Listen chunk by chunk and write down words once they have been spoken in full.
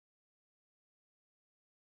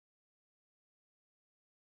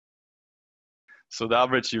So the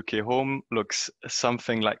average UK home looks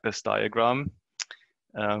something like this diagram.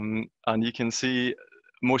 And you can see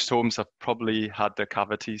most homes have probably had their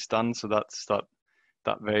cavities done. So that's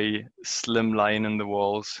that very slim line in the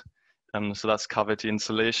walls. So that's cavity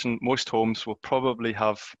insulation. Most homes will probably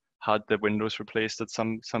have had the windows replaced at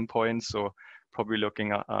some point. So probably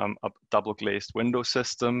looking at a double glazed window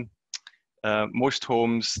system. Most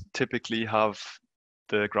homes typically have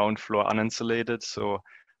the ground floor uninsulated, so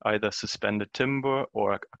either suspended timber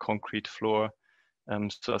or a concrete floor.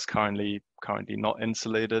 So that's currently not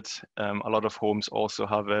insulated. A lot of homes also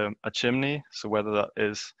have a chimney, so whether that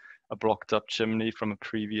is a blocked up chimney from a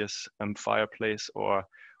previous fireplace or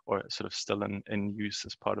sort of still in use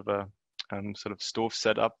as part of a sort of stove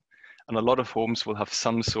setup. And a lot of homes will have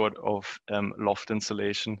some sort of loft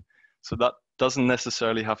insulation. So that doesn't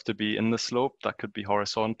necessarily have to be in the slope, that could be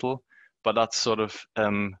horizontal, but that's sort of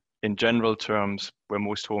in general terms where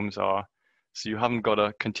most homes are. So you haven't got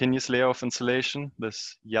a continuous layer of insulation.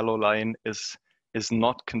 This yellow line is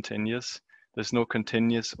not continuous. There's no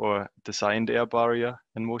continuous or designed air barrier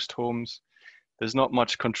in most homes. There's not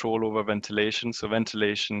much control over ventilation. So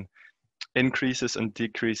ventilation increases and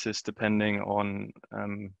decreases depending on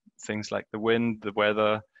things like the wind, the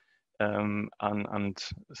weather, and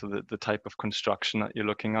so the type of construction that you're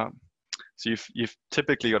looking at. So you've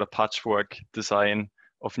typically got a patchwork design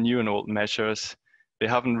of new and old measures. They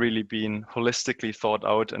haven't really been holistically thought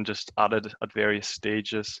out and just added at various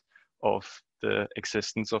stages of the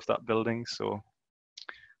existence of that building. So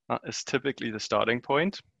that is typically the starting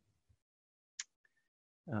point.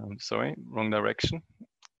 Sorry, wrong direction.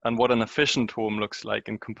 And what an efficient home looks like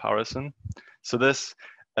in comparison. So this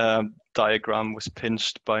diagram was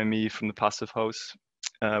pinched by me from the Passive House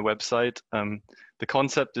website. The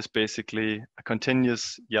concept is basically a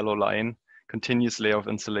continuous yellow line, continuous layer of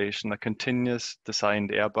insulation, a continuous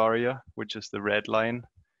designed air barrier, which is the red line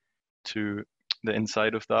to the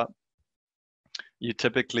inside of that. You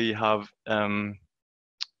typically have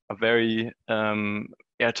a very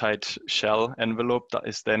airtight shell envelope that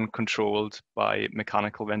is then controlled by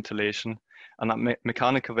mechanical ventilation. And that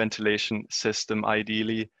mechanical ventilation system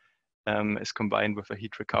ideally is combined with a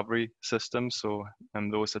heat recovery system. So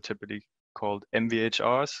those are typically called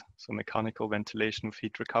MVHRs, so mechanical ventilation with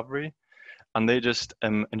heat recovery. And they just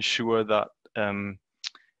ensure that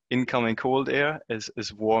incoming cold air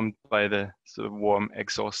is warmed by the sort of warm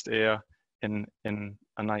exhaust air in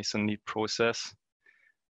a nice and neat process.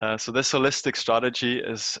 So this holistic strategy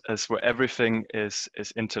is where everything is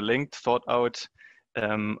interlinked, thought out,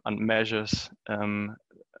 and measures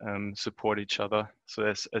support each other. So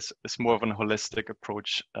it's more of a holistic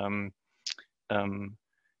approach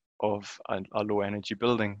of a low energy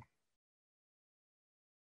building.